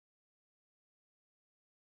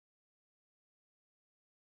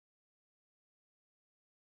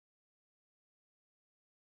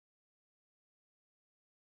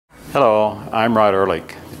Hello, I'm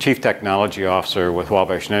Ehrlich, the Chief Technology Officer with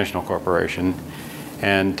Wabash National Corporation,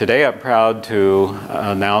 and today I'm proud to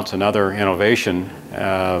announce another innovation,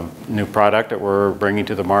 new product that we're bringing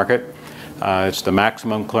to the market. It's the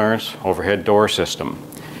maximum clearance overhead door system.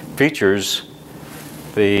 Features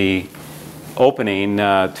the opening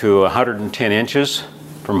to 110 inches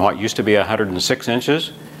from what used to be 106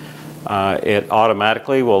 inches. It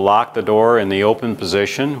automatically will lock the door in the open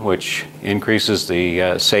position, which increases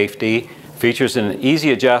the safety. Features an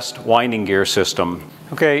easy adjust winding gear system.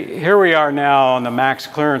 Okay, here we are now on the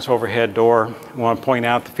MaxClearance overhead door. I want to point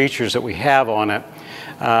out the features that we have on it.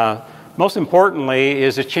 Most importantly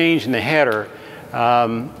is a change in the header.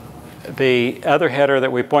 The other header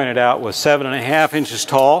that we pointed out was 7.5 inches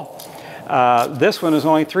tall. This one is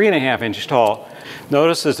only 3.5 inches tall.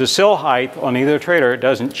 Notice that the sill height on either trailer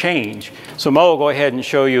doesn't change. So Mo will go ahead and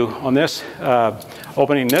show you on this,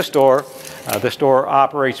 opening this door. This door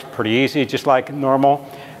operates pretty easy, just like normal.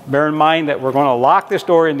 Bear in mind that we're going to lock this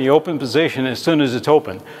door in the open position as soon as it's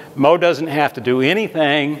open. Mo doesn't have to do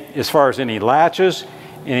anything as far as any latches,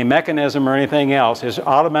 any mechanism or anything else. It's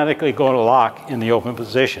automatically going to lock in the open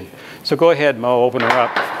position. So go ahead, Mo, open her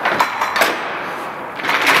up.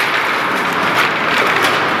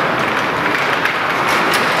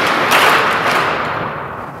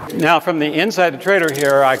 Now from the inside the trailer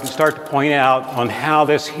here, I can start to point out on how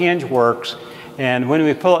this hinge works. And when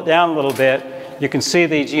we pull it down a little bit, you can see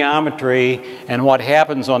the geometry and what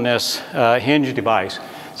happens on this hinge device.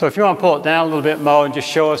 So if you want to pull it down a little bit, Mo, and just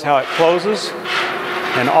show us how it closes.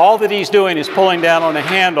 And all that he's doing is pulling down on the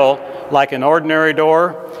handle like an ordinary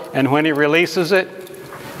door. And when he releases it,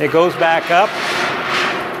 it goes back up.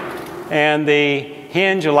 And the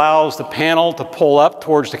hinge allows the panel to pull up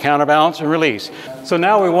towards the counterbalance and release. So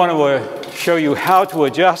now we want to show you how to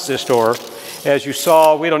adjust this door. As you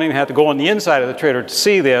saw, we don't even have to go on the inside of the trailer to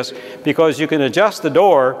see this, because you can adjust the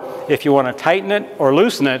door if you want to tighten it or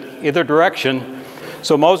loosen it either direction.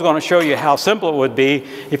 So Mo's going to show you how simple it would be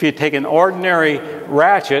if you take an ordinary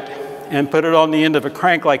ratchet and put it on the end of a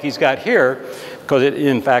crank like he's got here, because it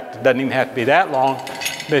in fact doesn't even have to be that long.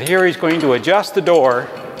 But here he's going to adjust the door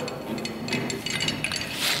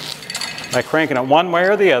by cranking it one way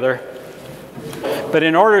or the other. But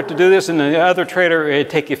in order to do this in the other trailer, it'd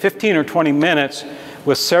take you 15 or 20 minutes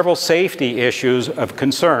with several safety issues of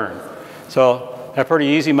concern. So, that pretty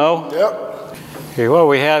easy, Mo? Yep. Okay, what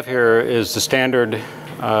we have here is the standard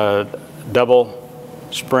double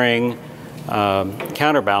spring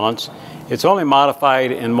counterbalance. It's only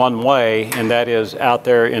modified in one way, and that is out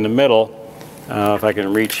there in the middle. If I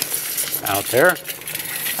can reach out there.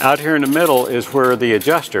 Out here in the middle is where the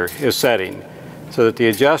adjuster is setting, so that the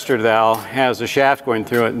adjuster now has a shaft going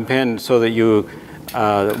through it and pinned so that you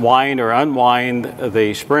wind or unwind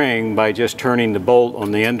the spring by just turning the bolt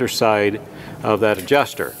on the underside of that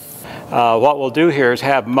adjuster. What we'll do here is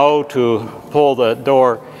have Mo to pull the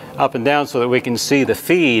door up and down so that we can see the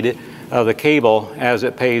feed of the cable as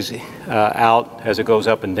it pays out as it goes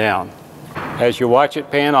up and down. As you watch it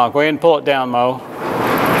pan, I'll go ahead and pull it down, Mo.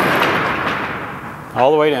 All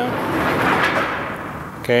the way down.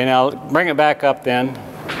 Okay, now bring it back up then.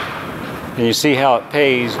 And you see how it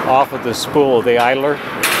pays off of the spool of the idler.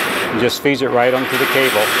 And just feeds it right onto the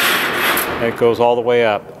cable. And it goes all the way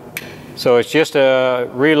up. So it's just a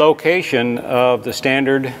relocation of the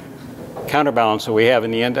standard counterbalance that we have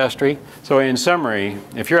in the industry. So in summary,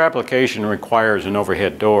 if your application requires an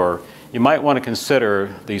overhead door, you might want to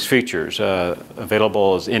consider these features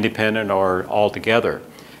available as independent or altogether.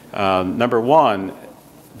 Number one,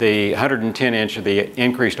 the 110 inch of the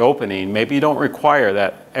increased opening, maybe you don't require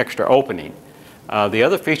that extra opening. The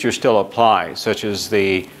other features still apply, such as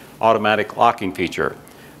the automatic locking feature.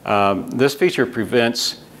 This feature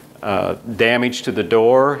prevents damage to the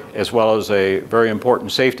door, as well as a very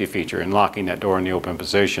important safety feature in locking that door in the open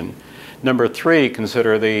position. Number three,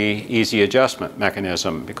 consider the easy adjustment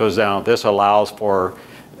mechanism, because now this allows for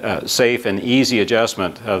safe and easy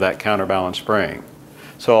adjustment of that counterbalance spring.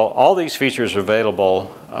 So all these features are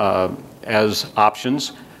available as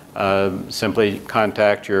options. Simply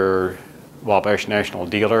contact your Wabash National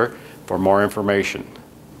dealer for more information.